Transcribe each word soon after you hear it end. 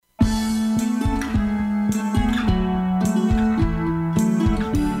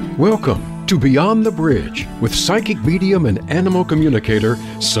Welcome to Beyond the Bridge with psychic medium and animal communicator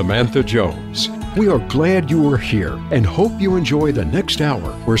Samantha Jones. We are glad you are here and hope you enjoy the next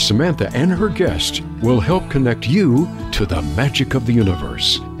hour where Samantha and her guests will help connect you to the magic of the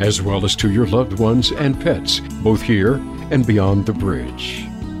universe, as well as to your loved ones and pets, both here and beyond the bridge.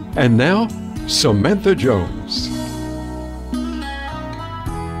 And now, Samantha Jones.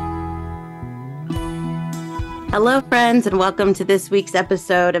 Hello, friends, and welcome to this week's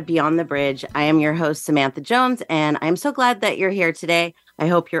episode of Beyond the Bridge. I am your host, Samantha Jones, and I'm so glad that you're here today. I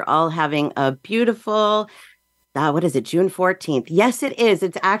hope you're all having a beautiful, June 14th? Yes, it is.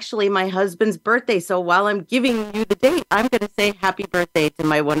 It's actually my husband's birthday. So while I'm giving you the date, I'm going to say happy birthday to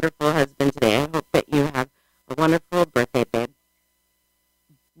my wonderful husband today. I hope that you have a wonderful birthday, babe.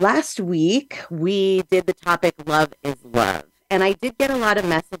 Last week, we did the topic, Love is Love. And I did get a lot of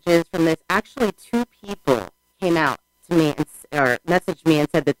messages from this. Actually, two people came out to me or messaged me and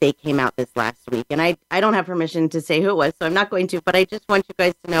said that they came out this last week. And I don't have permission to say who it was, so I'm not going to, but I just want you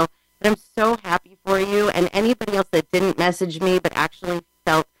guys to know that I'm so happy for you. And anybody else that didn't message me but actually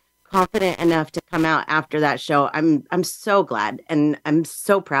felt confident enough to come out after that show, I'm so glad, and I'm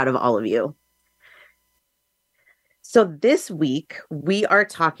so proud of all of you. So this week, we are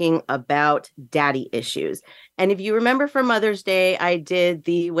talking about daddy issues. And if you remember from Mother's Day, I did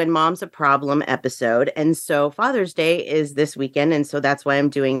the When Mom's a Problem episode. And so Father's Day is this weekend. And so that's why I'm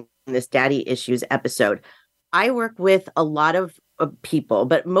doing this daddy issues episode. I work with a lot of people,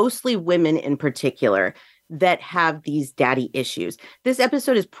 but mostly women in particular, that have these daddy issues. This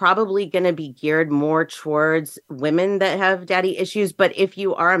episode is probably going to be geared more towards women that have daddy issues. But if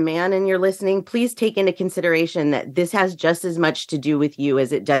you are a man and you're listening, please take into consideration that this has just as much to do with you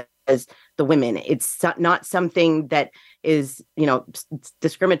as it does the women. It's not something that is,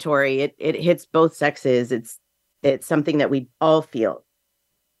 discriminatory. It hits both sexes. It's something that we all feel.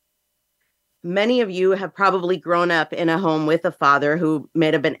 Many of you have probably grown up in a home with a father who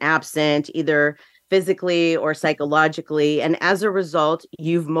may have been absent, either physically or psychologically. And as a result,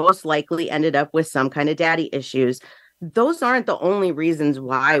 you've most likely ended up with some kind of daddy issues. Those aren't the only reasons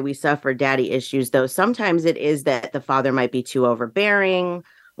why we suffer daddy issues, though. Sometimes it is that the father might be too overbearing,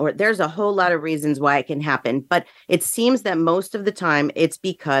 or there's a whole lot of reasons why it can happen. But it seems that most of the time it's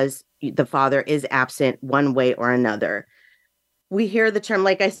because the father is absent one way or another. We hear the term,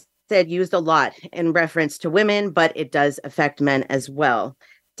 like I said, used a lot in reference to women, but it does affect men as well.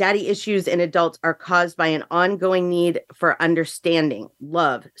 Daddy issues in adults are caused by an ongoing need for understanding,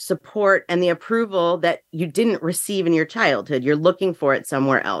 love, support, and the approval that you didn't receive in your childhood. You're looking for it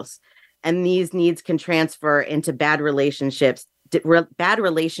somewhere else. And these needs can transfer into bad relationship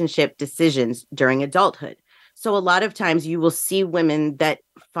decisions during adulthood. So a lot of times you will see women that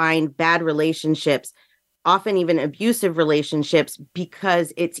find bad relationships, often even abusive relationships,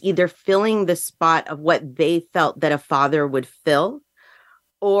 because it's either filling the spot of what they felt that a father would fill,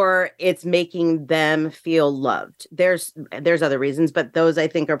 or it's making them feel loved. There's other reasons, but those I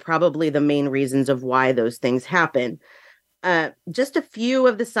think are probably the main reasons of why those things happen. Just a few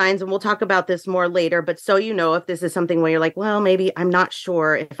of the signs, and we'll talk about this more later, but so you know if this is something where you're like, well, maybe I'm not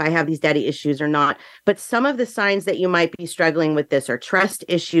sure if I have these daddy issues or not. But some of the signs that you might be struggling with this are trust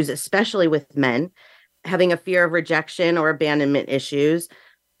issues, especially with men, having a fear of rejection or abandonment issues,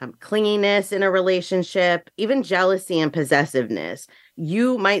 clinginess in a relationship, even jealousy and possessiveness.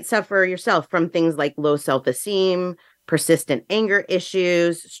 You might suffer yourself from things like low self-esteem, persistent anger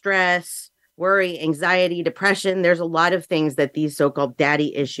issues, stress, worry, anxiety, depression. There's a lot of things that these so-called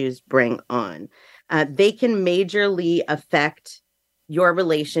daddy issues bring on. They can majorly affect your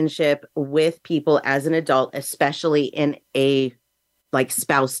relationship with people as an adult, especially in a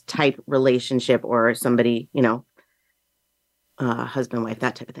spouse type relationship or somebody, husband, wife,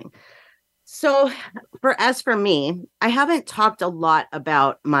 that type of thing. So as for me, I haven't talked a lot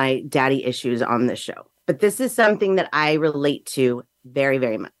about my daddy issues on this show, but this is something that I relate to very,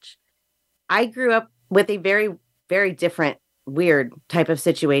 very much. I grew up with a very, very different, weird type of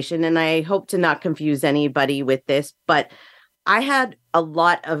situation, and I hope to not confuse anybody with this, but I had a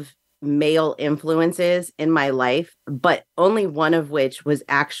lot of male influences in my life, but only one of which was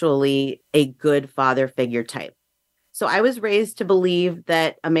actually a good father figure type. So I was raised to believe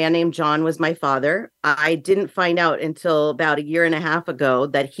that a man named John was my father. I didn't find out until about a year and a half ago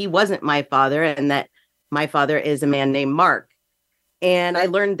that he wasn't my father and that my father is a man named Mark. And I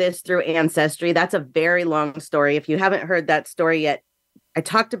learned this through ancestry. That's a very long story. If you haven't heard that story yet, I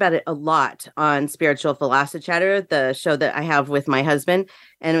talked about it a lot on Spiritual Philosophy Chatter, the show that I have with my husband.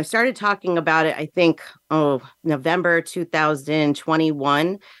 And we started talking about it, I think, November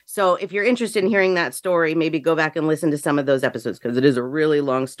 2021. So if you're interested in hearing that story, maybe go back and listen to some of those episodes because it is a really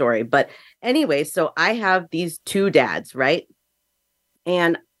long story. But anyway, so I have these two dads, right?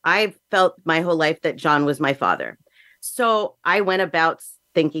 And I felt my whole life that John was my father. So I went about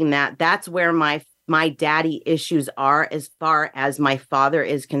thinking that that's where my daddy issues are as far as my father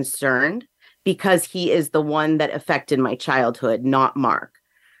is concerned, because he is the one that affected my childhood, not Mark.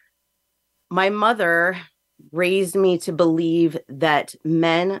 My mother raised me to believe that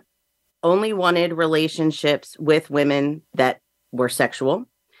men only wanted relationships with women that were sexual,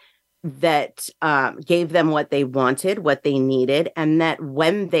 that gave them what they wanted, what they needed, and that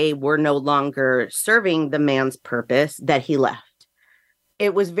when they were no longer serving the man's purpose, that he left.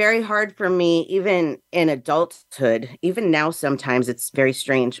 It was very hard for me, even in adulthood, even now, sometimes it's very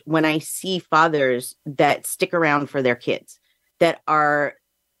strange when I see fathers that stick around for their kids, that are,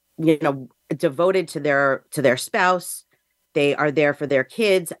 devoted to their spouse. They are there for their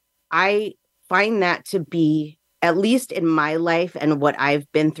kids. I find that to be, at least in my life and what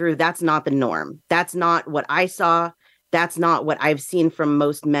I've been through, that's not the norm. That's not what I saw. That's not what I've seen from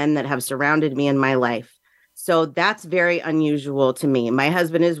most men that have surrounded me in my life. So that's very unusual to me. My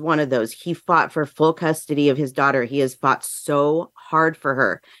husband is one of those. He fought for full custody of his daughter. He has fought so hard for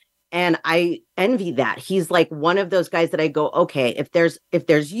her. And I envy that. He's like one of those guys that I go, okay, if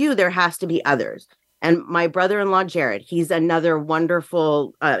there's you, there has to be others. And my brother-in-law, Jared, he's another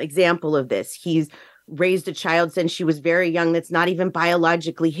wonderful example of this. He's raised a child since she was very young that's not even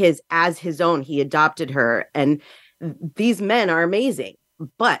biologically his, as his own. He adopted her. And these men are amazing.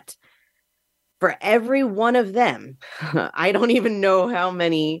 But for every one of them, I don't even know how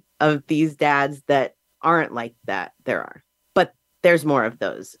many of these dads that aren't like that there are. But there's more of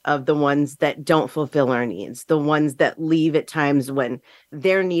those, of the ones that don't fulfill our needs, the ones that leave at times when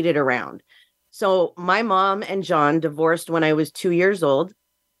they're needed around. So my mom and John divorced when I was 2 years old.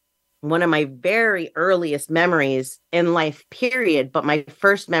 One of my very earliest memories in life, period, but my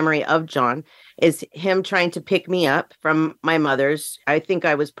first memory of John is him trying to pick me up from my mother's. I think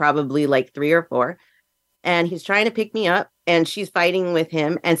I was probably like 3 or 4. And he's trying to pick me up and she's fighting with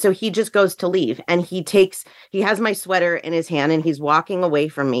him. And so he just goes to leave and he has my sweater in his hand and he's walking away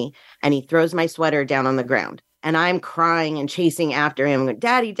from me and he throws my sweater down on the ground. And I'm crying and chasing after him, going,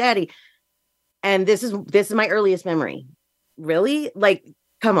 Daddy, Daddy. And this is my earliest memory. Really? Like,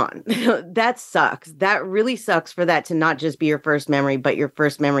 come on. That sucks. That really sucks for that to not just be your first memory, but your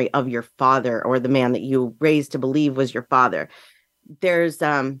first memory of your father or the man that you raised to believe was your father. There's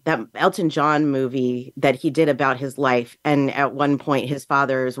that Elton John movie that he did about his life. And at one point, his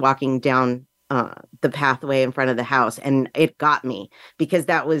father is walking down the pathway in front of the house. And it got me because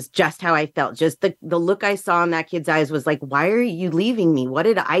that was just how I felt. Just the look I saw in that kid's eyes was like, why are you leaving me? What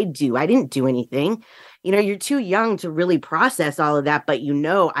did I do? I didn't do anything. You're too young to really process all of that, but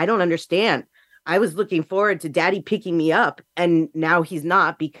I don't understand. I was looking forward to Daddy picking me up and now he's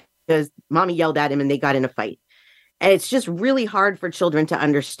not because Mommy yelled at him and they got in a fight. And it's just really hard for children to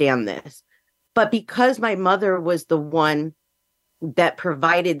understand this. But because my mother was the one that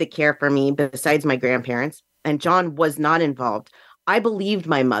provided the care for me besides my grandparents, and John was not involved, I believed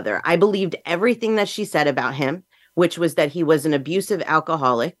my mother. I believed everything that she said about him, which was that he was an abusive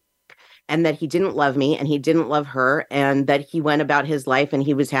alcoholic and that he didn't love me and he didn't love her and that he went about his life and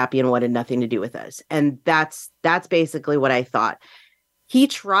he was happy and wanted nothing to do with us. And that's basically what I thought. He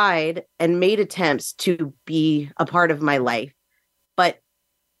tried and made attempts to be a part of my life, but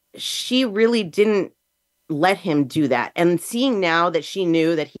she really didn't let him do that. And seeing now that she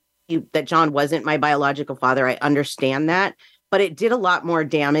knew that that John wasn't my biological father, I understand that. But it did a lot more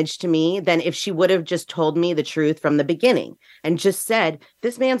damage to me than if she would have just told me the truth from the beginning and just said,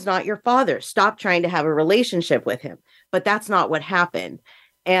 this man's not your father. Stop trying to have a relationship with him. But that's not what happened.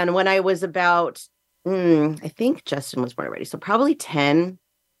 And when I was about, I think Justin was born already, so probably 10,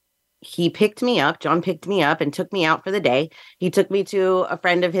 John picked me up and took me out for the day. He took me to a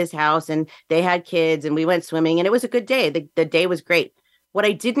friend of his house and they had kids and we went swimming and it was a good day. The day was great. What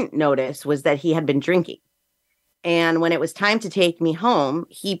I didn't notice was that he had been drinking. And when it was time to take me home,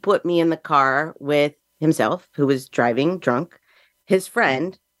 he put me in the car with himself, who was driving drunk, his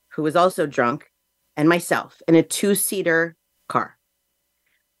friend, who was also drunk, and myself in a 2-seater car.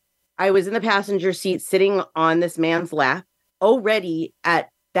 I was in the passenger seat sitting on this man's lap, already at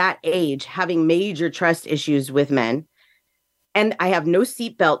that age, having major trust issues with men. And I have no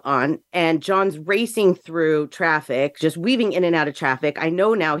seatbelt on. And John's racing through traffic, just weaving in and out of traffic. I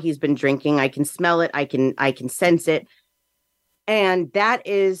know now he's been drinking. I can smell it. I can sense it. And that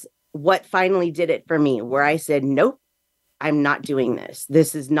is what finally did it for me, where I said, nope, I'm not doing this.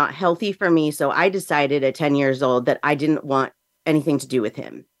 This is not healthy for me. So I decided at 10 years old that I didn't want anything to do with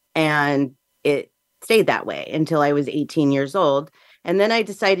him. And it stayed that way until I was 18 years old. And then I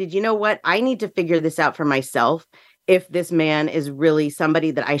decided, you know what? I need to figure this out for myself, if this man is really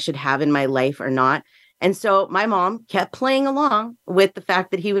somebody that I should have in my life or not. And so my mom kept playing along with the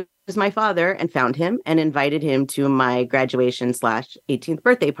fact that he was my father, and found him and invited him to my graduation / 18th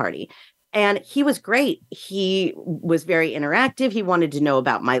birthday party. And he was great. He was very interactive. He wanted to know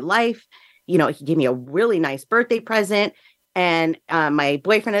about my life. You know, he gave me a really nice birthday present. And my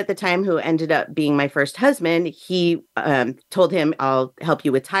boyfriend at the time, who ended up being my first husband, he told him, I'll help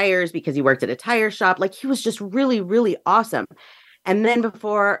you with tires, because he worked at a tire shop. Like, he was just really, really awesome. And then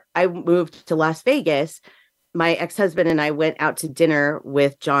before I moved to Las Vegas, my ex-husband and I went out to dinner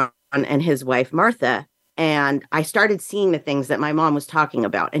with John and his wife, Martha. And I started seeing the things that my mom was talking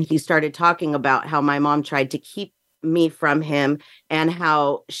about. And he started talking about how my mom tried to keep me from him, and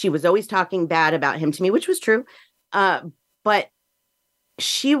how she was always talking bad about him to me, which was true. But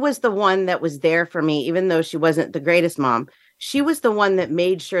she was the one that was there for me, even though she wasn't the greatest mom. She was the one that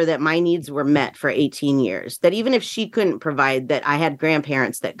made sure that my needs were met for 18 years, that even if she couldn't provide, that I had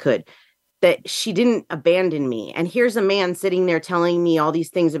grandparents that could, that she didn't abandon me. And here's a man sitting there telling me all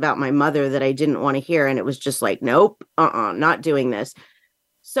these things about my mother that I didn't want to hear. And it was just like, nope, not doing this.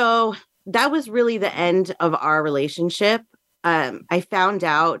 So that was really the end of our relationship. I found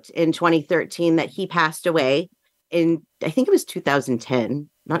out in 2013 that he passed away in, I think it was 2010,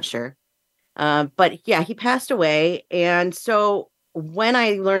 not sure. But yeah, he passed away. And so when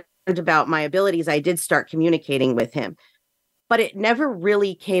I learned about my abilities, I did start communicating with him. But it never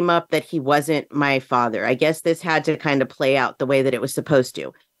really came up that he wasn't my father. I guess this had to kind of play out the way that it was supposed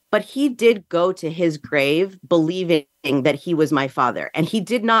to. But he did go to his grave believing that he was my father. And he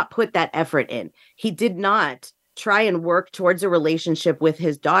did not put that effort in. He did not try and work towards a relationship with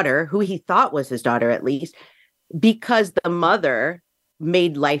his daughter, who he thought was his daughter at least, because the mother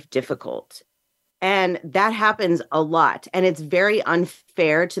made life difficult. And that happens a lot. And it's very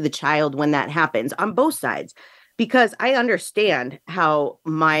unfair to the child when that happens on both sides. Because I understand how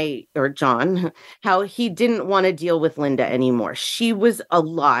John, how he didn't want to deal with Linda anymore. She was a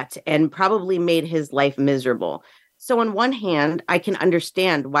lot and probably made his life miserable. So on one hand, I can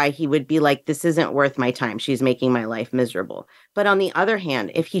understand why he would be like, this isn't worth my time. She's making my life miserable. But on the other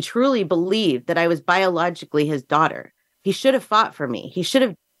hand, if he truly believed that I was biologically his daughter, he should have fought for me. He should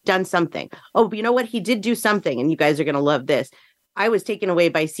have done something. Oh, but you know what? He did do something, and you guys are going to love this. I was taken away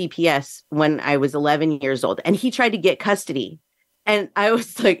by CPS when I was 11 years old, and he tried to get custody. And I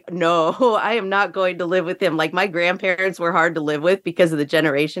was like, no, I am not going to live with him. Like, my grandparents were hard to live with because of the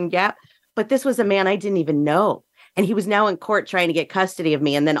generation gap. But this was a man I didn't even know. And he was now in court trying to get custody of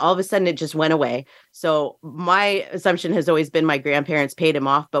me. And then all of a sudden it just went away. So my assumption has always been my grandparents paid him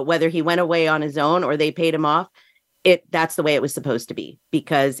off. But whether he went away on his own or they paid him off, that's the way it was supposed to be,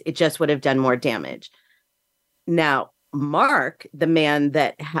 because it just would have done more damage. Now, Mark, the man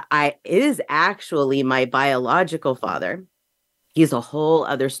that is actually my biological father, he's a whole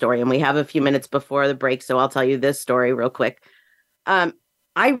other story. And we have a few minutes before the break, so I'll tell you this story real quick.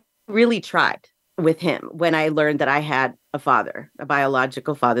 I really tried with him when I learned that I had a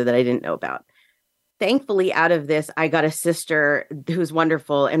biological father that I didn't know about. Thankfully, out of this, I got a sister who's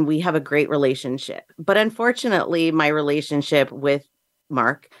wonderful, and we have a great relationship. But unfortunately, my relationship with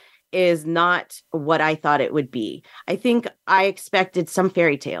Mark is not what I thought it would be. I think I expected some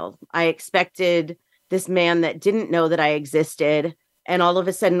fairy tale. I expected this man that didn't know that I existed, and all of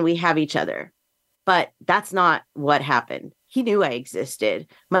a sudden we have each other. But that's not what happened. He knew I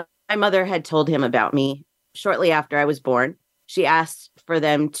existed. My mother had told him about me shortly after I was born. She asked for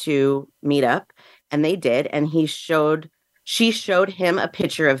them to meet up, and they did. And she showed him a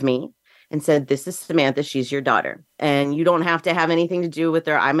picture of me and said, this is Samantha, she's your daughter. And you don't have to have anything to do with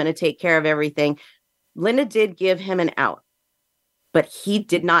her. I'm going to take care of everything. Linda did give him an out, but he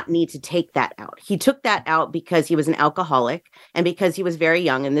did not need to take that out. He took that out because he was an alcoholic and because he was very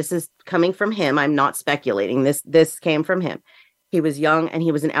young. And this is coming from him. I'm not speculating. This came from him. He was young and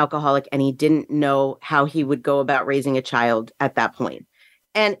he was an alcoholic, and he didn't know how he would go about raising a child at that point.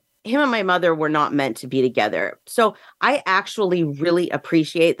 And him and my mother were not meant to be together. So I actually really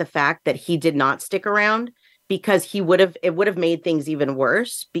appreciate the fact that he did not stick around, because it would have made things even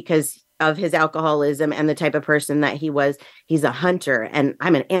worse because of his alcoholism and the type of person that he was. He's a hunter and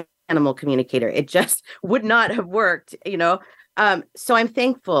I'm an animal communicator. It just would not have worked, So I'm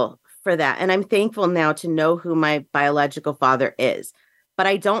thankful for that. And I'm thankful now to know who my biological father is, but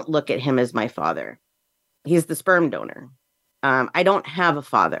I don't look at him as my father. He's the sperm donor. I don't have a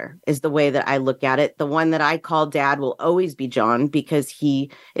father is the way that I look at it. The one that I call dad will always be John because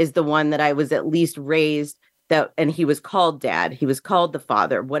he is the one that I was at least raised that, and he was called dad. He was called the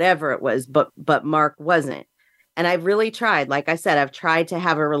father, whatever it was, but Mark wasn't. And I've really tried, like I said, I've tried to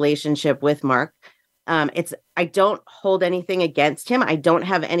have a relationship with Mark. I don't hold anything against him. I don't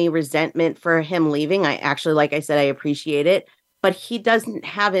have any resentment for him leaving. I actually, like I said, I appreciate it, but he doesn't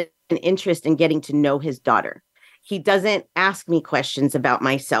have an interest in getting to know his daughter. He doesn't ask me questions about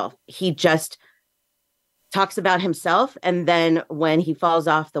myself. He just talks about himself. And then when he falls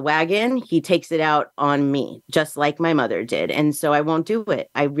off the wagon, he takes it out on me, just like my mother did. And so I won't do it.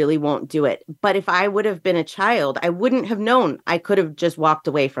 I really won't do it. But if I would have been a child, I wouldn't have known. I could have just walked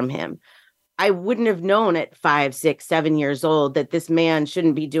away from him. I wouldn't have known at 5, 6, 7 years old that this man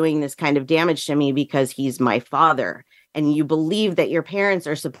shouldn't be doing this kind of damage to me because he's my father. And you believe that your parents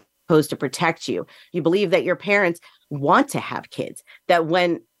are supposed to protect you. You believe that your parents want to have kids, that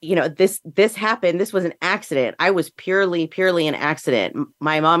when, this happened, this was an accident. I was purely an accident.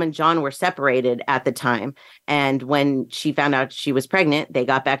 My mom and John were separated at the time. And when she found out she was pregnant, they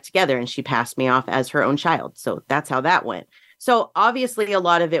got back together and she passed me off as her own child. So that's how that went. So obviously a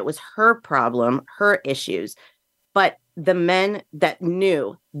lot of it was her problem, her issues, but the men that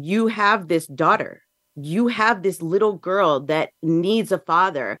knew you have this daughter, you have this little girl that needs a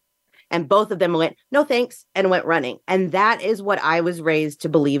father. And both of them went, no, thanks, and went running. And that is what I was raised to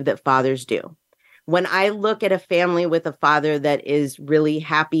believe that fathers do. When I look at a family with a father that is really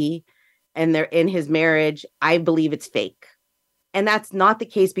happy and they're in his marriage, I believe it's fake. And that's not the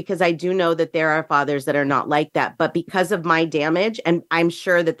case because I do know that there are fathers that are not like that. But because of my damage, and I'm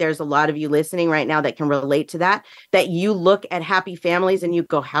sure that there's a lot of you listening right now that can relate to that you look at happy families and you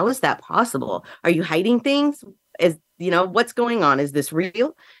go, how is that possible? Are you hiding things? What's going on? Is this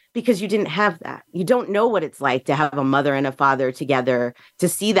real? Because you didn't have that. You don't know what it's like to have a mother and a father together, to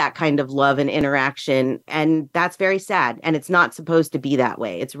see that kind of love and interaction. And that's very sad. And it's not supposed to be that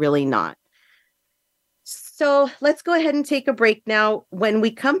way. It's really not. So let's go ahead and take a break now. When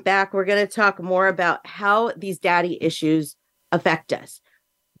we come back, we're going to talk more about how these daddy issues affect us.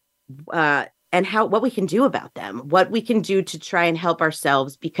 And what we can do about them, what we can do to try and help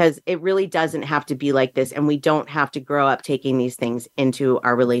ourselves, because it really doesn't have to be like this. And we don't have to grow up taking these things into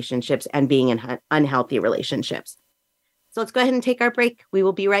our relationships and being in unhealthy relationships. So let's go ahead and take our break. We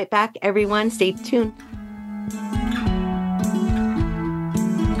will be right back. Everyone, stay tuned.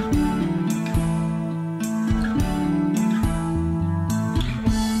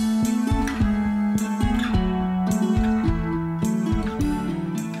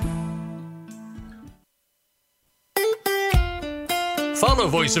 Follow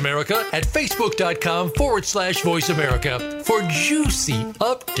Voice America at Facebook.com/Voice America for juicy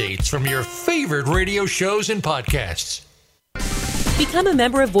updates from your favorite radio shows and podcasts. Become a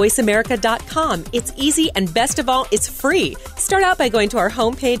member of VoiceAmerica.com. It's easy, and best of all, it's free. Start out by going to our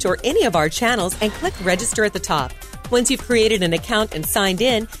homepage or any of our channels and click register at the top. Once you've created an account and signed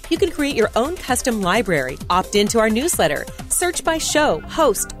in, you can create your own custom library, opt into our newsletter, search by show,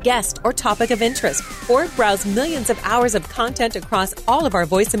 host, guest, or topic of interest, or browse millions of hours of content across all of our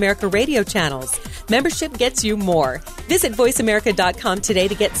Voice America radio channels. Membership gets you more. Visit VoiceAmerica.com today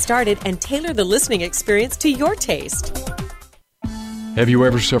to get started and tailor the listening experience to your taste. Have you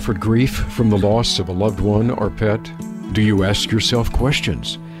ever suffered grief from the loss of a loved one or pet? Do you ask yourself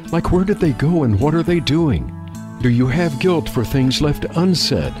questions like, where did they go and what are they doing? Do you have guilt for things left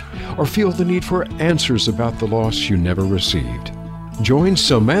unsaid or feel the need for answers about the loss you never received? Join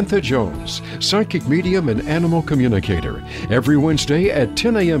Samantha Jones, psychic medium and animal communicator, every Wednesday at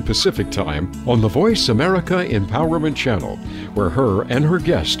 10 a.m. Pacific Time on the Voice America Empowerment Channel, where her and her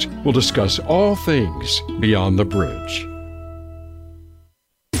guest will discuss all things beyond the bridge.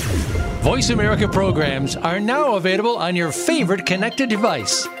 Voice America programs are now available on your favorite connected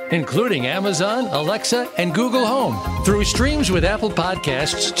device, including Amazon, Alexa, and Google Home. Through streams with Apple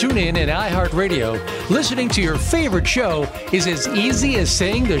Podcasts, TuneIn, and iHeartRadio, listening to your favorite show is as easy as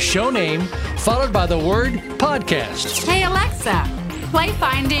saying the show name followed by the word podcast. Hey, Alexa, play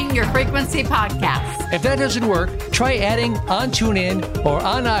Finding Your Frequency podcast. If that doesn't work, try adding on TuneIn or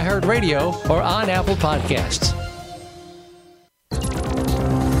on iHeartRadio or on Apple Podcasts.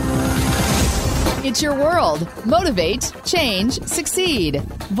 It's your world. Motivate, change, succeed.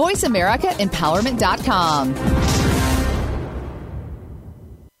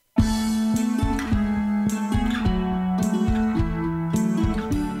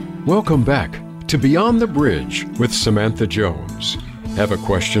 Welcome back to Beyond the Bridge with Samantha Jones. Have a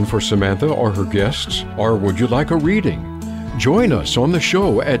question for Samantha or her guests, or would you like a reading? Join us on the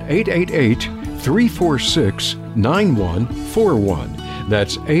show at 888 888-346-9141.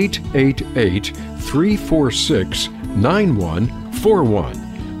 That's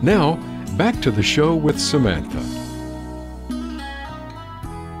 888-346-9141. Now, back to the show with Samantha.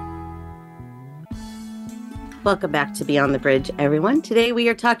 Welcome back to Beyond the Bridge, everyone. Today we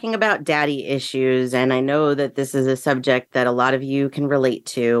are talking about daddy issues, and I know that this is a subject that a lot of you can relate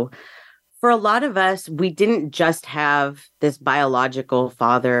to. For a lot of us, we didn't just have this biological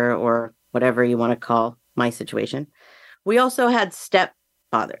father, or whatever you want to call my situation. We also had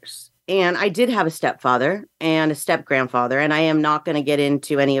stepfathers, and I did have a stepfather and a step-grandfather, and I am not going to get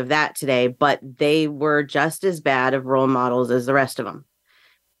into any of that today, but they were just as bad of role models as the rest of them.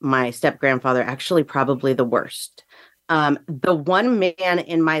 My step-grandfather, actually probably the worst. The one man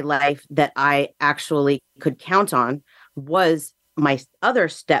in my life that I actually could count on was my other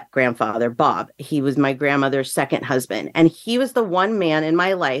step-grandfather, Bob. He was my grandmother's second husband. And he was the one man in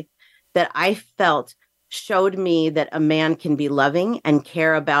my life that I felt showed me that a man can be loving and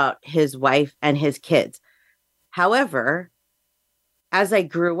care about his wife and his kids. However, as I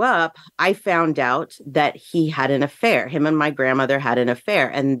grew up, I found out that he had an affair. Him and my grandmother had an affair,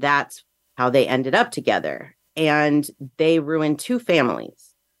 and that's how they ended up together. And they ruined two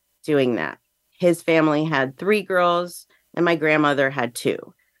families doing that. His family had 3 girls, and my grandmother had 2.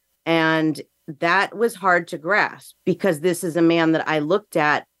 And that was hard to grasp because this is a man that I looked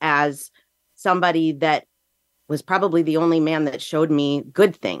at as somebody that was probably the only man that showed me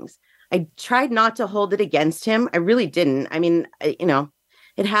good things. I tried not to hold it against him. I really didn't. I mean,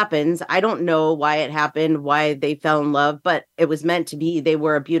 it happens. I don't know why it happened, why they fell in love, but it was meant to be. They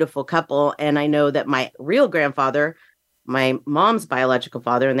were a beautiful couple. And I know that my real grandfather, my mom's biological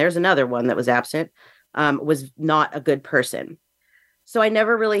father, and there's another one that was absent, was not a good person. So I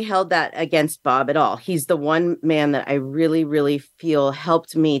never really held that against Bob at all. He's the one man that I really, really feel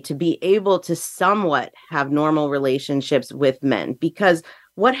helped me to be able to somewhat have normal relationships with men, because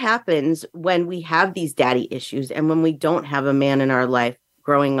what happens when we have these daddy issues and when we don't have a man in our life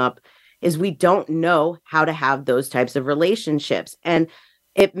growing up is we don't know how to have those types of relationships. And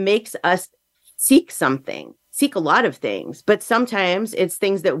it makes us seek a lot of things, but sometimes it's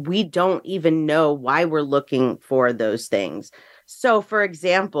things that we don't even know why we're looking for those things. So for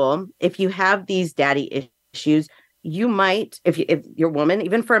example, if you have these daddy issues, you might, if you're a woman,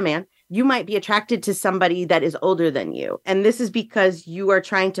 even for a man, you might be attracted to somebody that is older than you. And this is because you are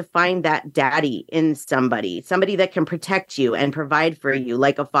trying to find that daddy in somebody that can protect you and provide for you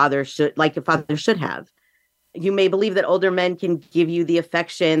like a father should have. You may believe that older men can give you the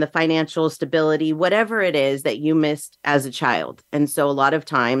affection, the financial stability, whatever it is that you missed as a child. And so a lot of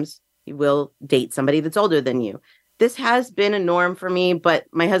times you will date somebody that's older than you. This has been a norm for me, but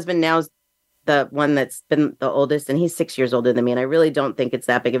my husband now is the one that's been the oldest, and he's 6 years older than me. And I really don't think it's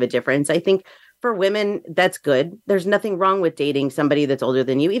that big of a difference. I think for women, that's good. There's nothing wrong with dating somebody that's older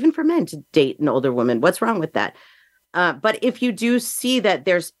than you, even for men to date an older woman. What's wrong with that? But if you do see that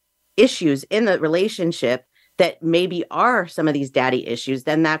there's issues in the relationship that maybe are some of these daddy issues,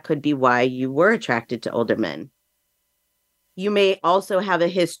 then that could be why you were attracted to older men. You may also have a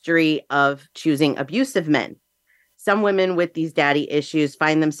history of choosing abusive men. Some women with these daddy issues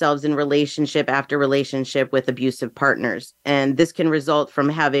find themselves in relationship after relationship with abusive partners. And this can result from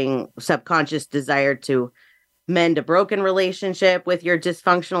having subconscious desire to mend a broken relationship with your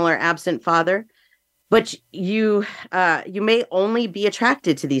dysfunctional or absent father. But you may only be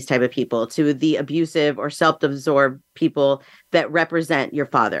attracted to these type of people, to the abusive or self-absorbed people that represent your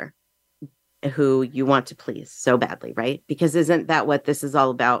father, who you want to please so badly, right? Because isn't that what this is all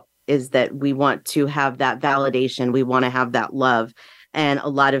about? Is that we want to have that validation. We want to have that love. And a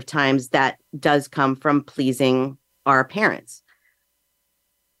lot of times that does come from pleasing our parents.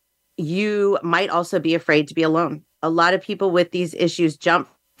 You might also be afraid to be alone. A lot of people with these issues jump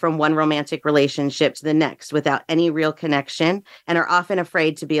from one romantic relationship to the next without any real connection and are often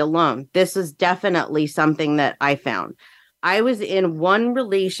afraid to be alone. This is definitely something that I found. I was in one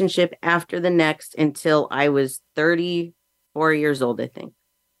relationship after the next until I was 34 years old, I think.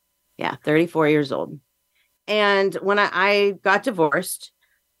 Yeah, 34 years old. And when I got divorced,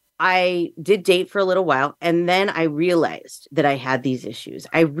 I did date for a little while. And then I realized that I had these issues.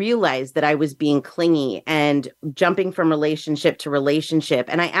 I realized that I was being clingy and jumping from relationship to relationship.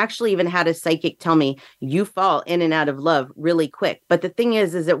 And I actually even had a psychic tell me, you fall in and out of love really quick. But the thing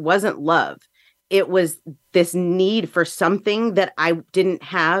is it wasn't love. It was this need for something that I didn't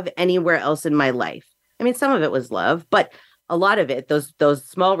have anywhere else in my life. I mean, some of it was love, but a lot of it, those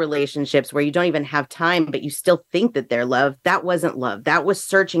small relationships where you don't even have time, but you still think that they're love, that wasn't love. That was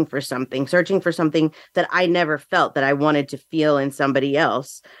searching for something that I never felt that I wanted to feel in somebody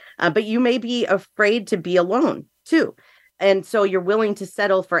else. But you may be afraid to be alone too. And so you're willing to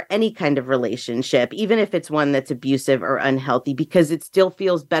settle for any kind of relationship, even if it's one that's abusive or unhealthy, because it still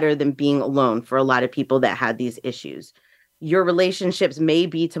feels better than being alone for a lot of people that had these issues. Your relationships may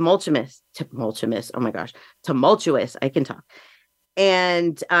be tumultuous. Oh my gosh, tumultuous. I can talk.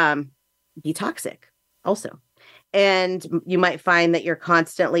 And be toxic also. And you might find that you're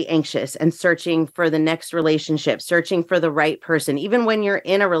constantly anxious and searching for the next relationship, searching for the right person. Even when you're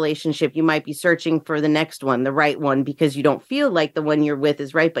in a relationship, you might be searching for the next one, the right one, because you don't feel like the one you're with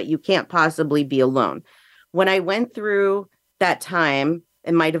is right, but you can't possibly be alone. When I went through that time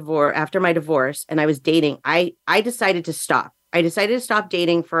in my divorce, after my divorce, and I was dating, I decided to stop. I decided to stop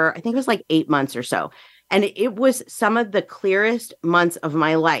dating for, I think it was like 8 months or so. And it was some of the clearest months of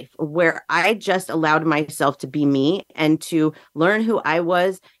my life where I just allowed myself to be me and to learn who I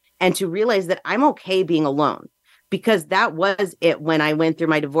was and to realize that I'm okay being alone. Because that was it when I went through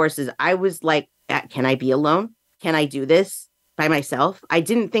my divorces. I was like, can I be alone? Can I do this by myself? I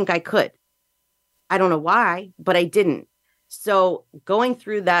didn't think I could. I don't know why, but I didn't. So going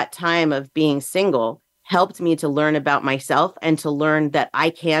through that time of being single helped me to learn about myself and to learn that I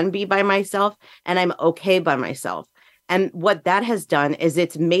can be by myself and I'm okay by myself. And what that has done is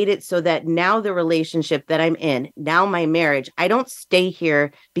it's made it so that now the relationship that I'm in, now my marriage, I don't stay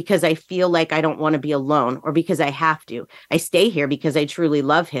here because I feel like I don't want to be alone or because I have to. I stay here because I truly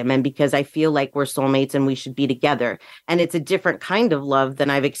love him and because I feel like we're soulmates and we should be together. And it's a different kind of love than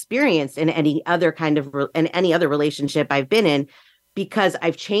I've experienced in any other relationship I've been in, because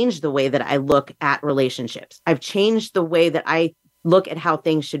I've changed the way that I look at relationships. I've changed the way that I look at how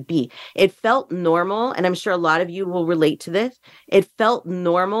things should be. It felt normal, and I'm sure a lot of you will relate to this. It felt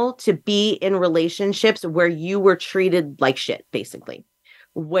normal to be in relationships where you were treated like shit, basically,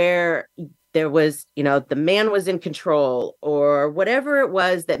 where there was, the man was in control or whatever it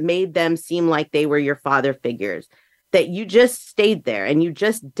was that made them seem like they were your father figures, that you just stayed there and you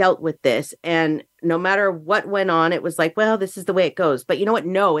just dealt with this. And no matter what went on, it was like, well, this is the way it goes. But you know what?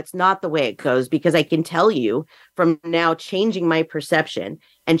 No, it's not the way it goes, because I can tell you from now changing my perception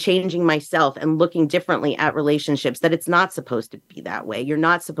and changing myself and looking differently at relationships that it's not supposed to be that way. You're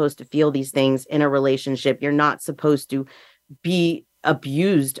not supposed to feel these things in a relationship. You're not supposed to be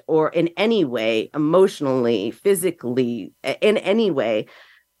abused or in any way, emotionally, physically, in any way.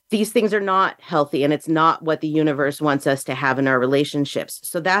 These things are not healthy, and it's not what the universe wants us to have in our relationships.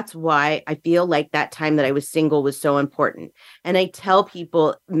 So that's why I feel like that time that I was single was so important. And I tell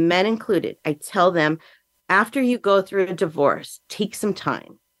people, men included, I tell them, after you go through a divorce, take some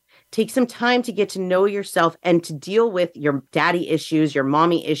time. Take some time to get to know yourself and to deal with your daddy issues, your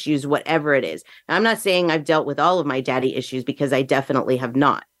mommy issues, whatever it is. Now, I'm not saying I've dealt with all of my daddy issues, because I definitely have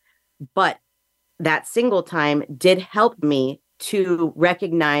not. But that single time did help me to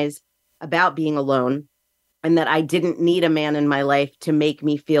recognize about being alone and that I didn't need a man in my life to make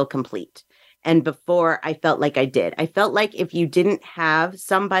me feel complete. And before, I felt like I did. I felt like if you didn't have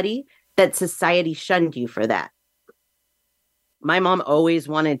somebody, that society shunned you for that. My mom always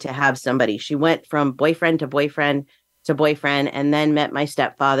wanted to have somebody. She went from boyfriend to boyfriend to boyfriend and then met my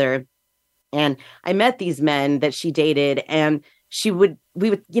stepfather. And I met these men that she dated, and we would,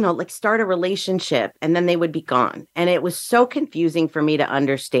 start a relationship and then they would be gone. And it was so confusing for me to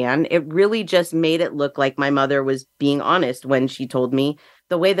understand. It really just made it look like my mother was being honest when she told me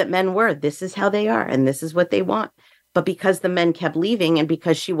the way that men were. This is how they are and this is what they want. But because the men kept leaving and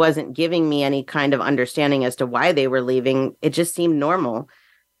because she wasn't giving me any kind of understanding as to why they were leaving, it just seemed normal.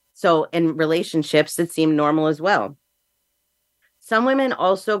 So in relationships, it seemed normal as well. Some women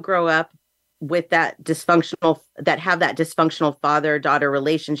also grow up with that have that dysfunctional father-daughter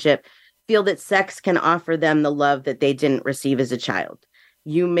relationship, feel that sex can offer them the love that they didn't receive as a child.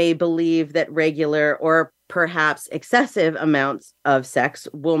 You may believe that regular or perhaps excessive amounts of sex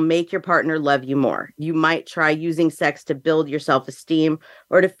will make your partner love you more. You might try using sex to build your self-esteem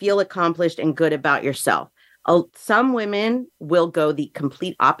or to feel accomplished and good about yourself. Some women will go the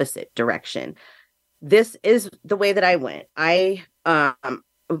complete opposite direction. This is the way that I went. I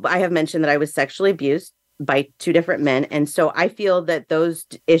have mentioned that I was sexually abused by 2 different men. And so I feel that those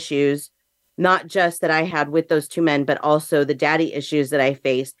issues, not just that I had with those 2 men, but also the daddy issues that I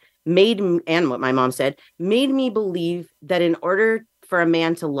faced and what my mom said, made me believe that in order for a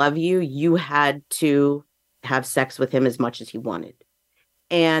man to love you, you had to have sex with him as much as he wanted.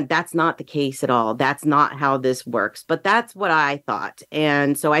 And that's not the case at all. That's not how this works. But that's what I thought.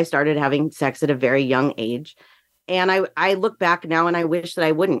 And so I started having sex at a very young age. And I look back now and I wish that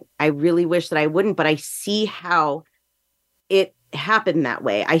I wouldn't. I really wish that I wouldn't, but I see how it happened that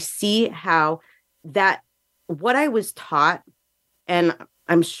way. I see how that what I was taught, and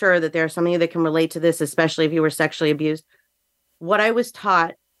I'm sure that there are some of you that can relate to this, especially if you were sexually abused. What I was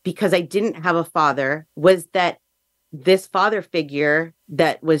taught, because I didn't have a father, was that this father figure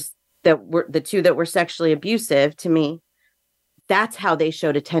that were the two that were sexually abusive to me, that's how they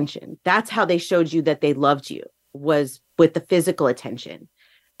showed attention. That's how they showed you that they loved you, was with the physical attention.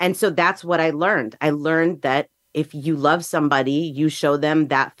 And so that's what I learned. I learned that if you love somebody, you show them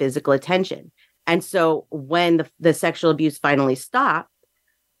that physical attention. And so when the sexual abuse finally stopped,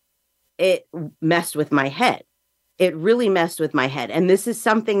 it messed with my head. It really messed with my head. And this is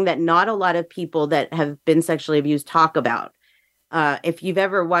something that not a lot of people that have been sexually abused talk about. If you've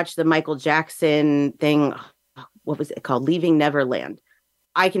ever watched the Michael Jackson thing, what was it called? Leaving Neverland.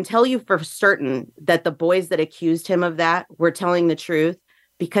 I can tell you for certain that the boys that accused him of that were telling the truth,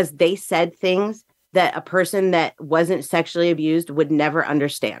 because they said things that a person that wasn't sexually abused would never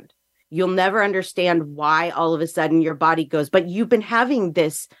understand. You'll never understand why all of a sudden your body goes, but you've been having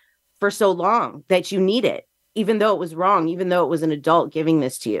this for so long that you need it, even though it was wrong, even though it was an adult giving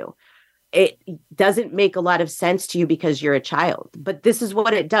this to you. It doesn't make a lot of sense to you because you're a child, but this is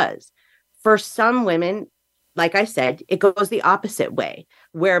what it does. For some women, like I said, it goes the opposite way,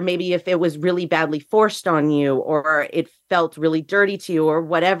 where maybe if it was really badly forced on you, or it felt really dirty to you, or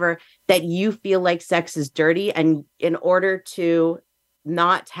whatever, that you feel like sex is dirty. And in order to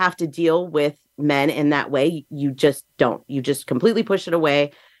not have to deal with men in that way, you just don't. You just completely push it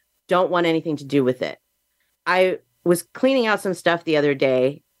away, don't want anything to do with it. I was cleaning out some stuff the other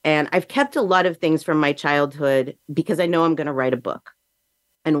day, and I've kept a lot of things from my childhood because I know I'm going to write a book.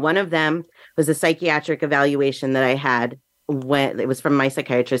 And one of them was a psychiatric evaluation that I had when it was from my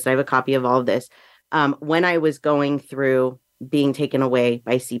psychiatrist. I have a copy of all of this when I was going through being taken away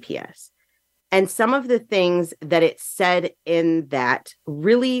by CPS. And some of the things that it said in that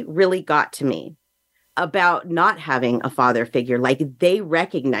really, really got to me about not having a father figure. Like, they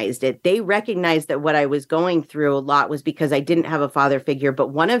recognized it. They recognized that what I was going through a lot was because I didn't have a father figure. But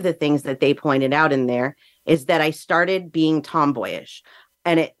one of the things that they pointed out in there is that I started being tomboyish.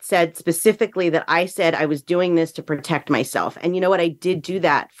 And it said specifically that I said I was doing this to protect myself. And you know what? I did do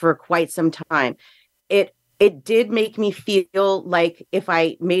that for quite some time. It did make me feel like if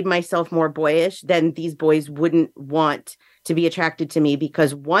I made myself more boyish, then these boys wouldn't want to be attracted to me,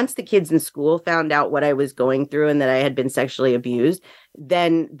 because once the kids in school found out what I was going through and that I had been sexually abused,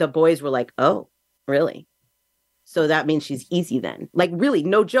 then the boys were like, oh, really? So that means she's easy then. Like, really,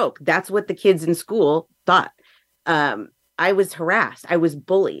 no joke. That's what the kids in school thought. I was harassed. I was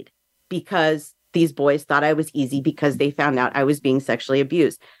bullied because these boys thought I was easy because they found out I was being sexually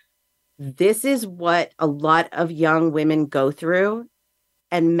abused. This is what a lot of young women go through,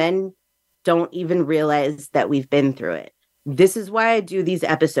 and men don't even realize that we've been through it. This is why I do these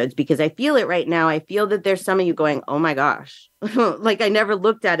episodes, because I feel it right now. I feel that there's some of you going, oh my gosh, like I never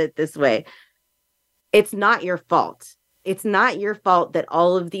looked at it this way. It's not your fault. It's not your fault that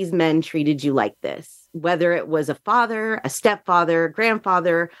all of these men treated you like this, whether it was a father, a stepfather,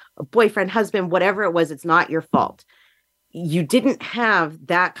 grandfather, a boyfriend, husband, whatever it was, it's not your fault. You didn't have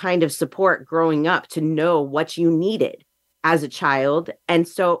that kind of support growing up to know what you needed as a child. And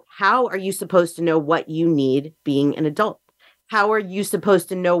so how are you supposed to know what you need being an adult? How are you supposed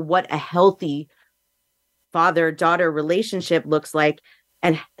to know what a healthy father-daughter relationship looks like?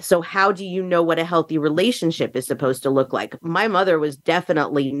 And so how do you know what a healthy relationship is supposed to look like? My mother was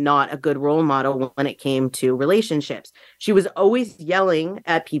definitely not a good role model when it came to relationships. She was always yelling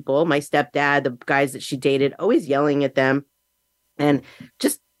at people, my stepdad, the guys that she dated, always yelling at them, and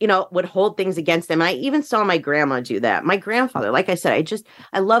just, would hold things against them. I even saw my grandma do that. My grandfather, like I said,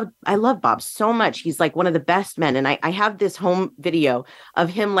 I love Bob so much. He's like one of the best men. And I have this home video of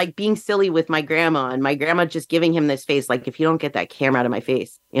him like being silly with my grandma, and my grandma just giving him this face, like, if you don't get that camera out of my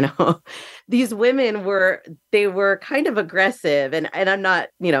face, these women were kind of aggressive, and I'm not,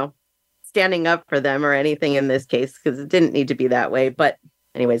 standing up for them or anything in this case, because it didn't need to be that way. But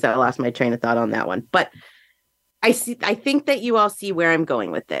anyways, I lost my train of thought on that one. But I think that you all see where I'm going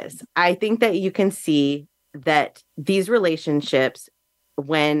with this. I think that you can see that these relationships,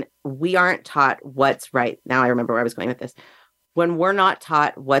 when we aren't taught what's right. Now I remember where I was going with this. When we're not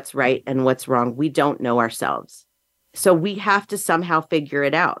taught what's right and what's wrong, we don't know ourselves. So we have to somehow figure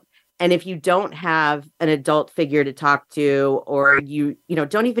it out. And if you don't have an adult figure to talk to, or you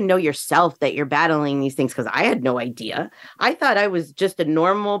don't even know yourself that you're battling these things, because I had no idea. I thought I was just a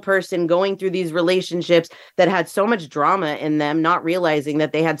normal person going through these relationships that had so much drama in them, not realizing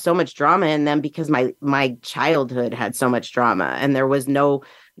that they had so much drama in them because my childhood had so much drama, and there was no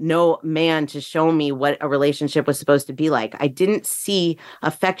man to show me what a relationship was supposed to be like. I didn't see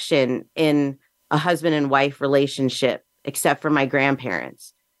affection in a husband and wife relationship except for my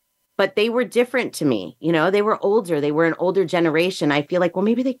grandparents. But they were different to me. They were older. They were an older generation. I feel like, well,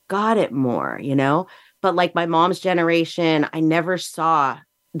 maybe they got it more, But like my mom's generation, I never saw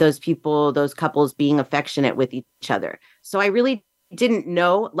those couples being affectionate with each other. So I really didn't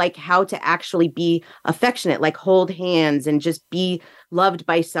know like how to actually be affectionate, like hold hands and just be loved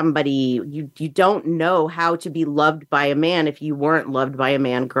by somebody. You don't know how to be loved by a man if you weren't loved by a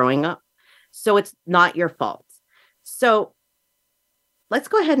man growing up. So it's not your fault. So let's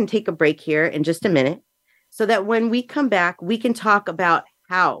go ahead and take a break here in just a minute so that when we come back, we can talk about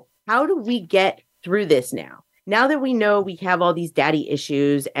how do we get through this now? Now that we know we have all these daddy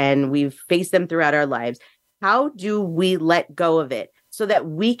issues and we've faced them throughout our lives, how do we let go of it so that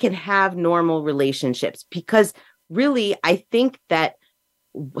we can have normal relationships? Because really, I think that,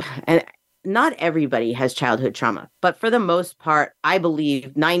 and not everybody has childhood trauma, but for the most part, I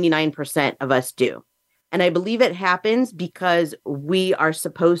believe 99% of us do. And I believe it happens because we are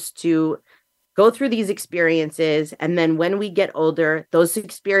supposed to go through these experiences. And then when we get older, those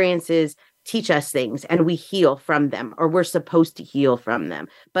experiences teach us things and we heal from them, or we're supposed to heal from them.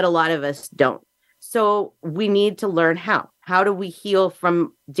 But a lot of us don't. So we need to learn how. How do we heal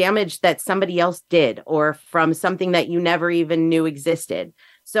from damage that somebody else did, or from something that you never even knew existed?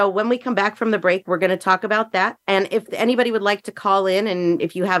 So when we come back from the break, we're going to talk about that. And if anybody would like to call in, and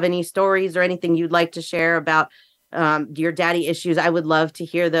if you have any stories or anything you'd like to share about your daddy issues, I would love to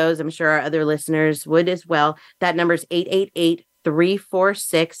hear those. I'm sure our other listeners would as well. That number is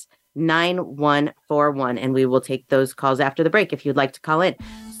 888-346-9141. And we will take those calls after the break if you'd like to call in.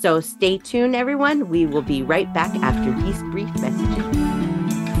 So stay tuned, everyone. We will be right back after these brief messages.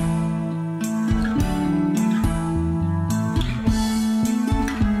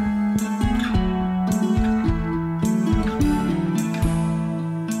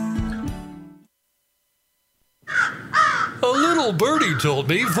 A little birdie told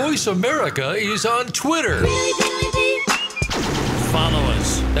me Voice America is on Twitter. Follow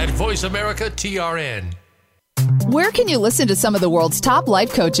us at Voice America TRN. Where can you listen to some of the world's top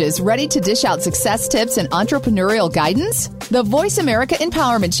life coaches ready to dish out success tips and entrepreneurial guidance? The Voice America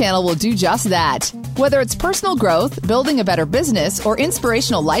Empowerment Channel will do just that. Whether it's personal growth, building a better business, or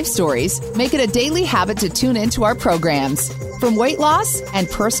inspirational life stories, make it a daily habit to tune into our programs. From weight loss and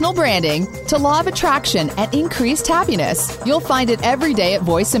personal branding to law of attraction and increased happiness, you'll find it every day at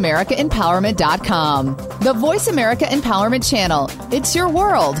VoiceAmericaEmpowerment.com. The Voice America Empowerment Channel. It's your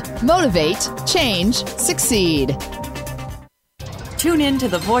world. Motivate, change, succeed. Tune in to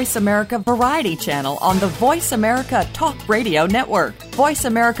the Voice America Variety channel on the Voice America Talk Radio Network. Voice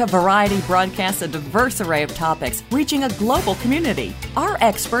America Variety broadcasts a diverse array of topics, reaching a global community. Our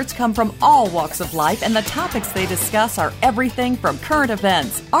experts come from all walks of life, and the topics they discuss are everything from current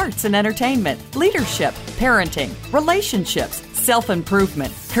events, arts and entertainment, leadership, parenting, relationships,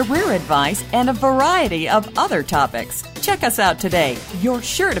 self-improvement, career advice, and a variety of other topics. Check us out today. You're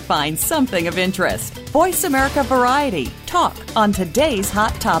sure to find something of interest. Voice America Variety. Talk on today's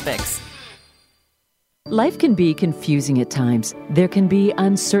hot topics. Life can be confusing at times. There can be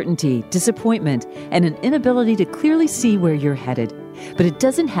uncertainty, disappointment, and an inability to clearly see where you're headed. But it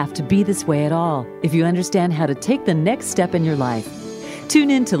doesn't have to be this way at all if you understand how to take the next step in your life.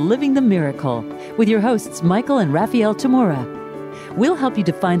 Tune in to Living the Miracle with your hosts Michael and Raphael Tamura. We'll help you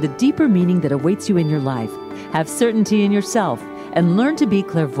to find the deeper meaning that awaits you in your life, have certainty in yourself, and learn to be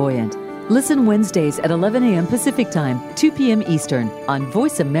clairvoyant. Listen Wednesdays at 11 a.m. Pacific Time, 2 p.m. Eastern on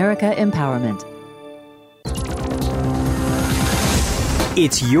Voice America Empowerment.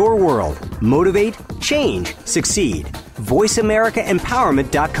 It's your world. Motivate, change, succeed.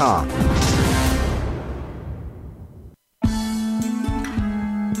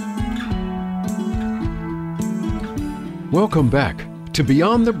 Welcome back to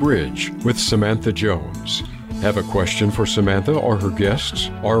Beyond the Bridge with Samantha Jones. Have a question for Samantha or her guests,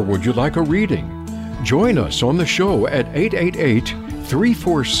 or would you like a reading? Join us on the show at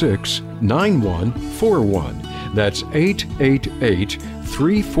 888-346-9141. That's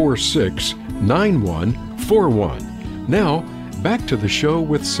 888-346-9141. Now, back to the show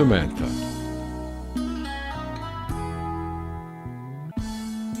with Samantha.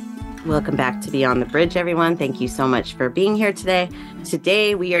 Welcome back to Beyond the Bridge, everyone. Thank you so much for being here today.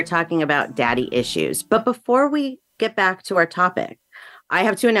 Today, we are talking about daddy issues. But before we get back to our topic, I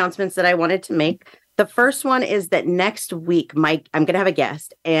have two announcements that I wanted to make. The first one is that next week, I'm going to have a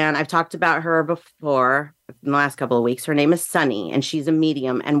guest, and I've talked about her before in the last couple of weeks. Her name is Sunny, and she's a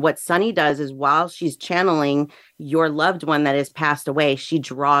medium. And what Sunny does is while she's channeling your loved one that has passed away, she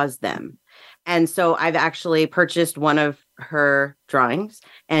draws them. And so I've actually purchased one of her drawings,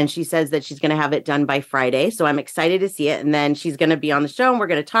 and she says that she's going to have it done by Friday. So I'm excited to see it. And then she's going to be on the show, and we're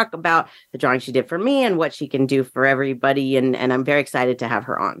going to talk about the drawing she did for me and what she can do for everybody. And I'm very excited to have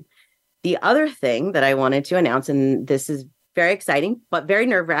her on. The other thing that I wanted to announce, and this is very exciting, but very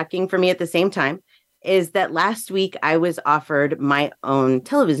nerve-wracking for me at the same time, is that last week I was offered my own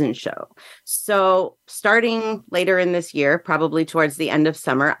television show. So starting later in this year, probably towards the end of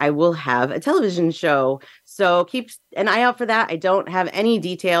summer, I will have a television show. So keep an eye out for that. I don't have any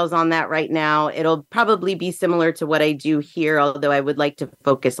details on that right now. It'll probably be similar to what I do here, although I would like to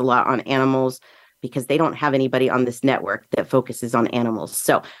focus a lot on animals because they don't have anybody on this network that focuses on animals.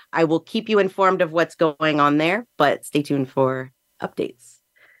 So I will keep you informed of what's going on there, but stay tuned for updates.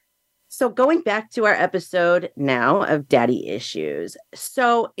 So going back to our episode now of daddy issues.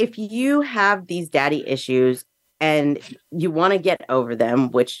 So if you have these daddy issues and you want to get over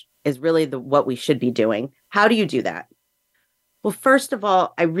them, which is really what we should be doing, how do you do that? Well, first of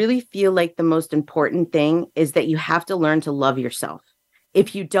all, I really feel like the most important thing is that you have to learn to love yourself.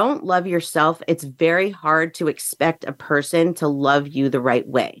 If you don't love yourself, it's very hard to expect a person to love you the right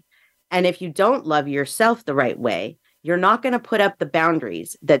way. And if you don't love yourself the right way, you're not going to put up the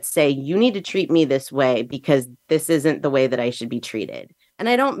boundaries that say, you need to treat me this way because this isn't the way that I should be treated. And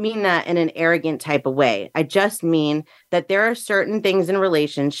I don't mean that in an arrogant type of way. I just mean that there are certain things in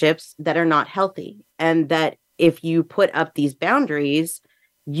relationships that are not healthy. And that if you put up these boundaries,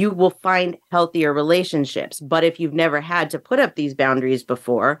 you will find healthier relationships. But if you've never had to put up these boundaries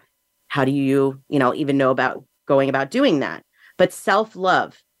before, how do you, even know about going about doing that? But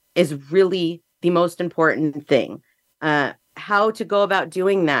self-love is really the most important thing. How to go about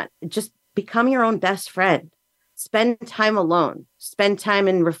doing that. Just become your own best friend. Spend time alone. Spend time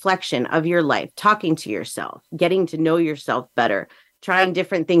in reflection of your life, talking to yourself, getting to know yourself better, trying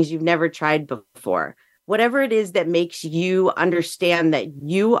different things you've never tried before. Whatever it is that makes you understand that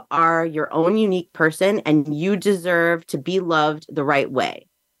you are your own unique person and you deserve to be loved the right way.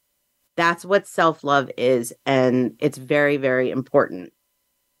 That's what self-love is, and it's very, very important.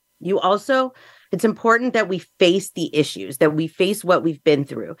 It's important that we face the issues, that we face what we've been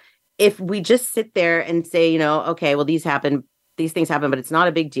through. If we just sit there and say, okay, well, these things happen, but it's not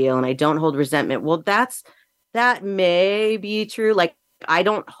a big deal, and I don't hold resentment. Well, that may be true. Like, I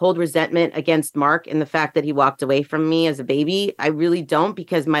don't hold resentment against Mark in the fact that he walked away from me as a baby. I really don't,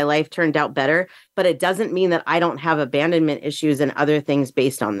 because my life turned out better, but it doesn't mean that I don't have abandonment issues and other things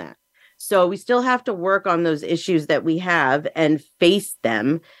based on that. So we still have to work on those issues that we have and face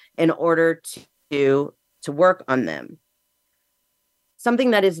them in order to work on them.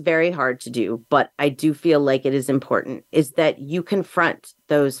 Something that is very hard to do, but I do feel like it is important, is that you confront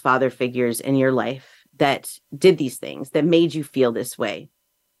those father figures in your life that did these things, that made you feel this way.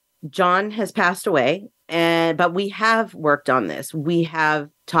 John has passed away, but we have worked on this. We have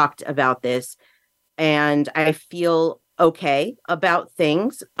talked about this, and I feel okay about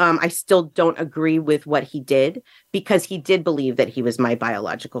things. I still don't agree with what he did, because he did believe that he was my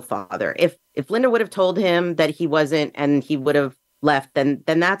biological father. If Linda would have told him that he wasn't and he would have left, then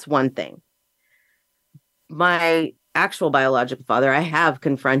that's one thing. My actual biological father, I have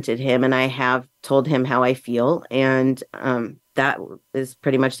confronted him and I have told him how I feel. And that is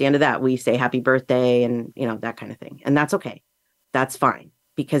pretty much the end of that. We say happy birthday and, that kind of thing. And that's okay. That's fine,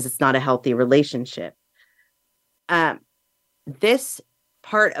 because it's not a healthy relationship. This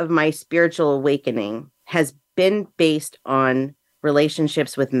part of my spiritual awakening has been based on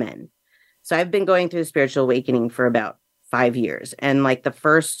relationships with men. So I've been going through the spiritual awakening for about 5 years. And like the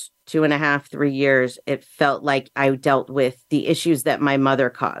first 2.5, 3 years, it felt like I dealt with the issues that my mother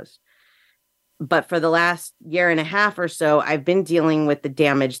caused. But for the last 1.5 years or so, I've been dealing with the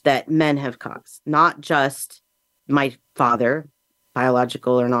damage that men have caused, not just my father,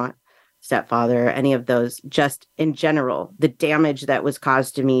 biological or not, stepfather, any of those, just in general, the damage that was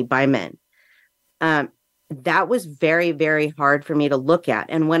caused to me by men. That was very, very hard for me to look at.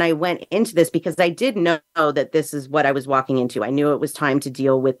 And when I went into this, because I did know that this is what I was walking into, I knew it was time to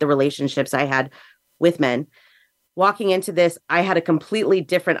deal with the relationships I had with men. Walking into this, I had a completely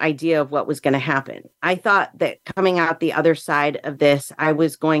different idea of what was going to happen. I thought that coming out the other side of this, I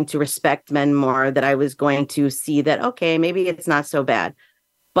was going to respect men more, that I was going to see that, okay, maybe it's not so bad.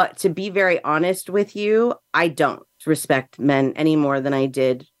 But to be very honest with you, I don't respect men any more than I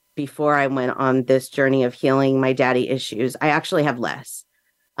did before I went on this journey of healing my daddy issues. I actually have less.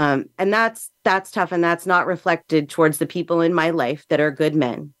 And that's tough. And that's not reflected towards the people in my life that are good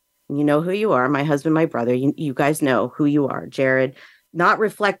men. You know who you are, my husband, my brother. You guys know who you are, Jared. Not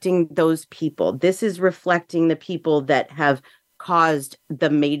reflecting those people. This is reflecting the people that have caused the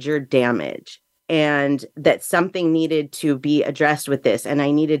major damage, and that something needed to be addressed with this. And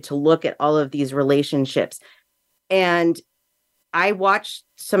I needed to look at all of these relationships. And I watched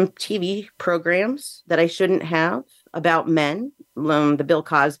some TV programs that I shouldn't have about men. The Bill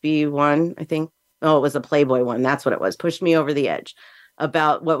Cosby one, I think. Oh, it was a Playboy one. That's what it was. Pushed me over the edge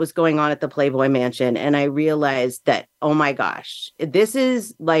about what was going on at the Playboy Mansion. And I realized that, oh my gosh, this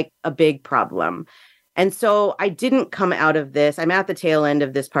is like a big problem. And so I didn't come out of this. I'm at the tail end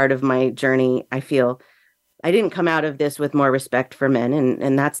of this part of my journey. I feel I didn't come out of this with more respect for men,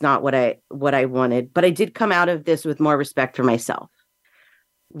 and that's not what I wanted. But I did come out of this with more respect for myself,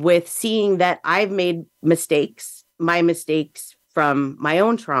 with seeing that I've made mistakes, my mistakes from my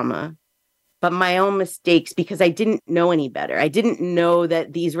own trauma, but my own mistakes because I didn't know any better. I didn't know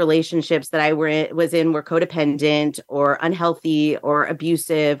that these relationships that I was in were codependent or unhealthy or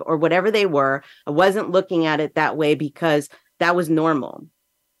abusive or whatever they were. I wasn't looking at it that way because that was normal.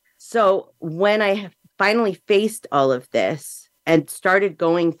 So when I finally faced all of this and started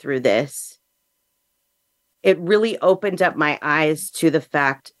going through this, it really opened up my eyes to the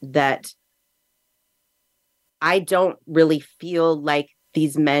fact that I don't really feel like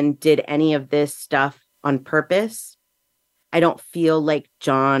these men did any of this stuff on purpose. I don't feel like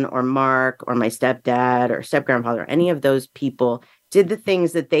John or Mark or my stepdad or step-grandfather, any of those people did the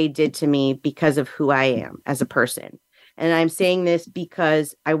things that they did to me because of who I am as a person. And I'm saying this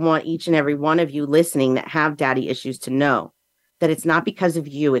because I want each and every one of you listening that have daddy issues to know that it's not because of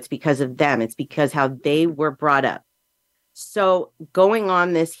you, it's because of them. It's because how they were brought up. So going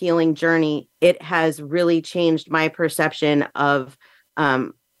on this healing journey, it has really changed my perception of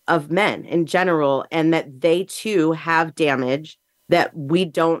men in general, and that they too have damage that we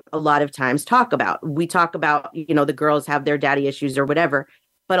don't a lot of times talk about. We talk about, the girls have their daddy issues or whatever,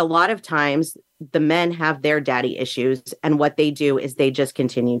 but a lot of times the men have their daddy issues, and what they do is they just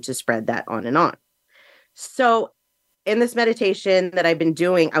continue to spread that on and on. So in this meditation that I've been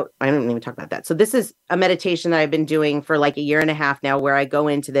doing, I don't even talk about that. So this is a meditation that I've been doing for like a year and a half now, where I go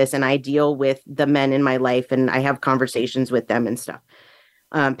into this and I deal with the men in my life and I have conversations with them and stuff,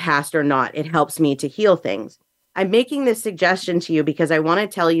 past or not. It helps me to heal things. I'm making this suggestion to you because I want to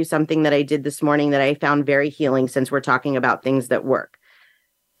tell you something that I did this morning that I found very healing, since we're talking about things that work.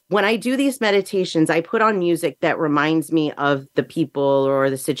 When I do these meditations, I put on music that reminds me of the people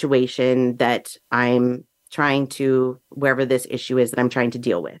or the situation that I'm trying to, wherever this issue is that I'm trying to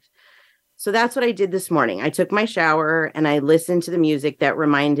deal with. So that's what I did this morning. I took my shower and I listened to the music that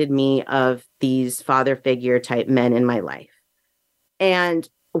reminded me of these father figure type men in my life. And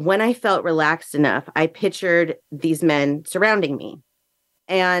when I felt relaxed enough, I pictured these men surrounding me.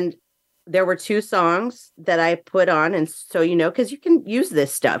 And there were two songs that I put on. And so, because you can use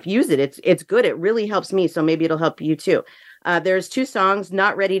this stuff, use it. It's good. It really helps me. So maybe it'll help you too. There's two songs,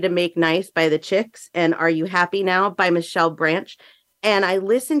 Not Ready to Make Nice by the Chicks and Are You Happy Now by Michelle Branch. And I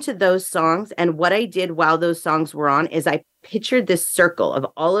listened to those songs. And what I did while those songs were on is I pictured this circle of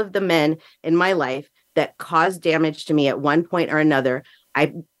all of the men in my life that caused damage to me at one point or another.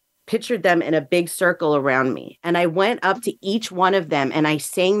 I pictured them in a big circle around me. And I went up to each one of them and I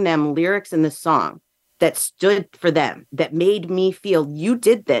sang them lyrics in the song that stood for them, that made me feel, you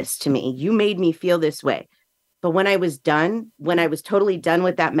did this to me. You made me feel this way. But when I was totally done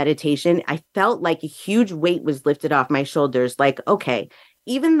with that meditation, I felt like a huge weight was lifted off my shoulders. Like, okay,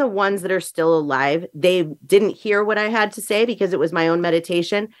 even the ones that are still alive, they didn't hear what I had to say because it was my own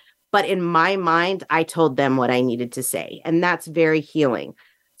meditation. But in my mind, I told them what I needed to say. And that's very healing.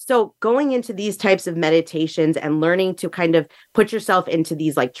 So going into these types of meditations and learning to kind of put yourself into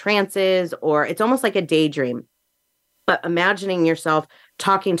these like trances, or it's almost like a daydream, but imagining yourself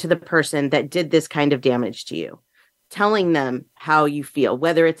talking to the person that did this kind of damage to you, telling them how you feel,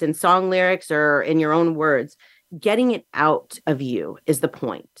 whether it's in song lyrics or in your own words, getting it out of you is the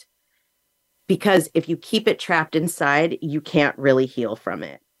point. Because if you keep it trapped inside, you can't really heal from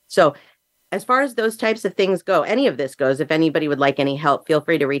it. So as far as those types of things go, any of this goes, if anybody would like any help, feel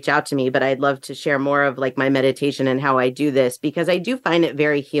free to reach out to me. But I'd love to share more of like my meditation and how I do this, because I do find it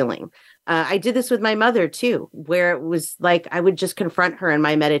very healing. I did this with my mother too, where it was like I would just confront her in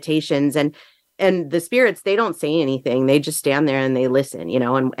my meditations, and the spirits, they don't say anything. They just stand there and they listen,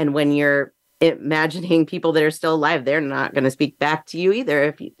 and when you're imagining people that are still alive, they're not going to speak back to you either.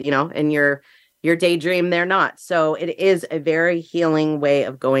 If in your daydream, they're not. So it is a very healing way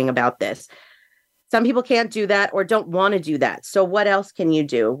of going about this. Some people can't do that or don't want to do that. So what else can you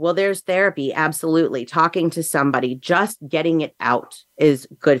do? Well, there's therapy. Absolutely. Talking to somebody, just getting it out is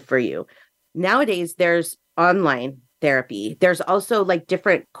good for you. Nowadays, there's online therapy. There's also like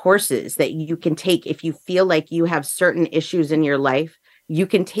different courses that you can take if you feel like you have certain issues in your life. You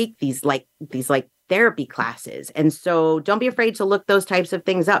can take these therapy classes. And so don't be afraid to look those types of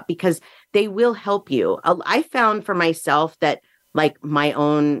things up because they will help you. I found for myself that like my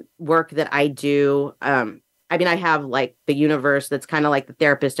own work that I do, I have like the universe that's kind of like the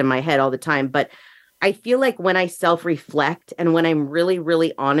therapist in my head all the time, but I feel like when I self-reflect and when I'm really,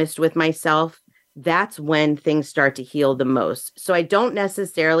 really honest with myself, that's when things start to heal the most. So I don't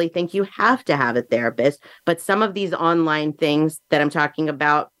necessarily think you have to have a therapist, but some of these online things that I'm talking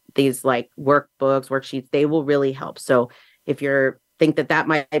about, these like workbooks, worksheets, they will really help. So if you think that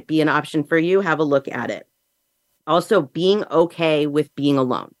might be an option for you, have a look at it. Also, being okay with being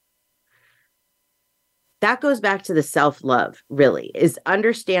alone. That goes back to the self-love, really, is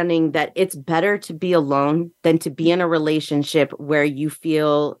understanding that it's better to be alone than to be in a relationship where you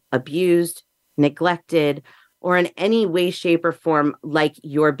feel abused, neglected, or in any way, shape, or form like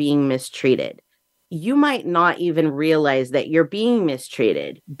you're being mistreated. You might not even realize that you're being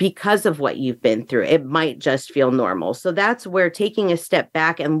mistreated because of what you've been through. It might just feel normal. So that's where taking a step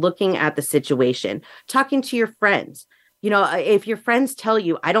back and looking at the situation, talking to your friends. If your friends tell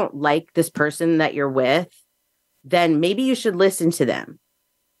you, I don't like this person that you're with, then maybe you should listen to them.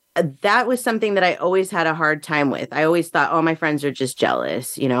 That was something that I always had a hard time with. I always thought, oh, my friends are just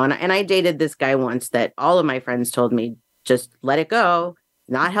jealous, and I dated this guy once that all of my friends told me, just let it go.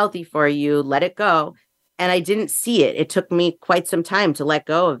 Not healthy for you. Let it go. And I didn't see it. It took me quite some time to let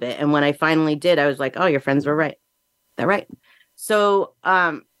go of it. And when I finally did, I was like, oh, your friends were right. They're right. So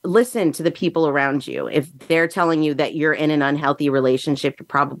listen to the people around you. If they're telling you that you're in an unhealthy relationship, you're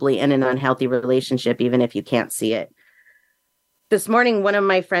probably in an unhealthy relationship, even if you can't see it. This morning, one of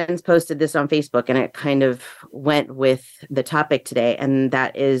my friends posted this on Facebook, and it kind of went with the topic today. And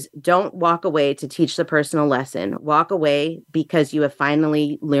that is, don't walk away to teach the person a lesson. Walk away because you have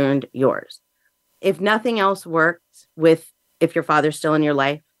finally learned yours. If nothing else works if your father's still in your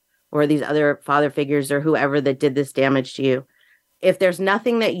life or these other father figures or whoever that did this damage to you, if there's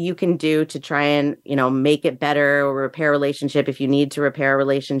nothing that you can do to try and, make it better or repair a relationship, if you need to repair a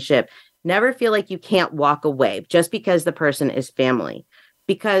relationship, never feel like you can't walk away just because the person is family.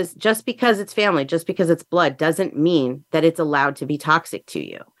 Because just because it's family, just because it's blood, doesn't mean that it's allowed to be toxic to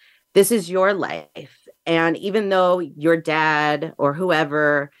you. This is your life. And even though your dad or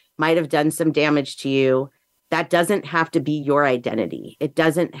whoever might have done some damage to you, that doesn't have to be your identity. It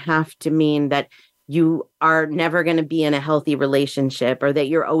doesn't have to mean that you are never going to be in a healthy relationship or that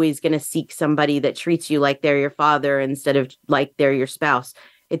you're always going to seek somebody that treats you like they're your father instead of like they're your spouse.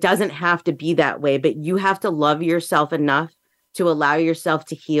 It doesn't have to be that way, but you have to love yourself enough to allow yourself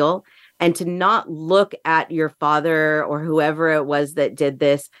to heal and to not look at your father or whoever it was that did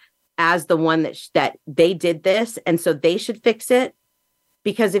this as the one that they did this. And so they should fix it.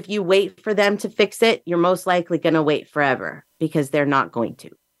 Because if you wait for them to fix it, you're most likely going to wait forever because they're not going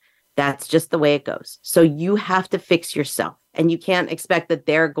to. That's just the way it goes. So you have to fix yourself, and you can't expect that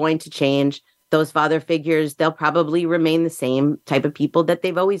they're going to change. Those father figures, they'll probably remain the same type of people that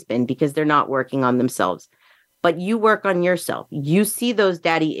they've always been because they're not working on themselves. But you work on yourself. You see those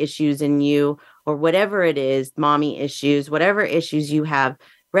daddy issues in you or whatever it is, mommy issues, whatever issues you have,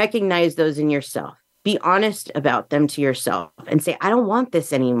 recognize those in yourself. Be honest about them to yourself and say, I don't want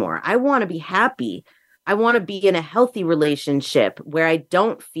this anymore. I want to be happy. I want to be in a healthy relationship where I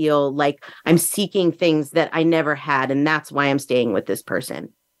don't feel like I'm seeking things that I never had. And that's why I'm staying with this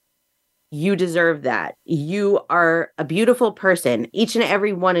person. You deserve that. You are a beautiful person. Each and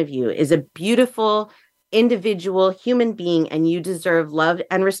every one of you is a beautiful individual human being, and you deserve love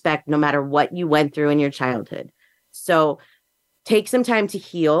and respect no matter what you went through in your childhood. So take some time to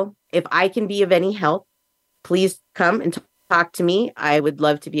heal. If I can be of any help, please come and talk to me. I would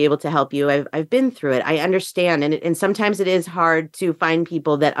love to be able to help you. I've been through it. I understand. And sometimes it is hard to find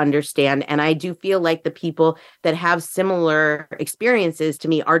people that understand. And I do feel like the people that have similar experiences to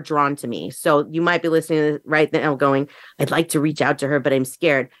me are drawn to me. So you might be listening to this right now going, I'd like to reach out to her, but I'm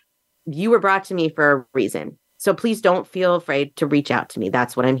scared. You were brought to me for a reason. So please don't feel afraid to reach out to me.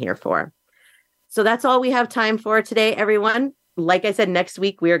 That's what I'm here for. So that's all we have time for today, everyone. Like I said, next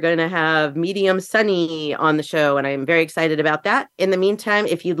week, we are going to have Medium Sunny on the show, and I'm very excited about that. In the meantime,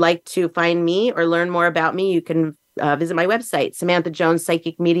 if you'd like to find me or learn more about me, you can visit my website,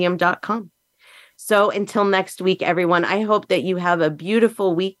 SamanthaJonesPsychicMedium.com. So until next week, everyone, I hope that you have a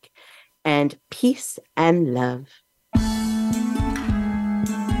beautiful week, and peace and love.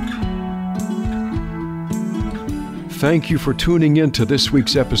 Thank you for tuning in to this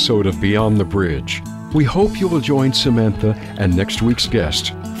week's episode of Beyond the Bridge. We hope you will join Samantha and next week's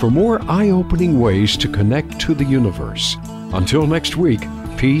guest for more eye-opening ways to connect to the universe. Until next week,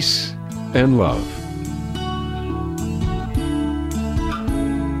 peace and love.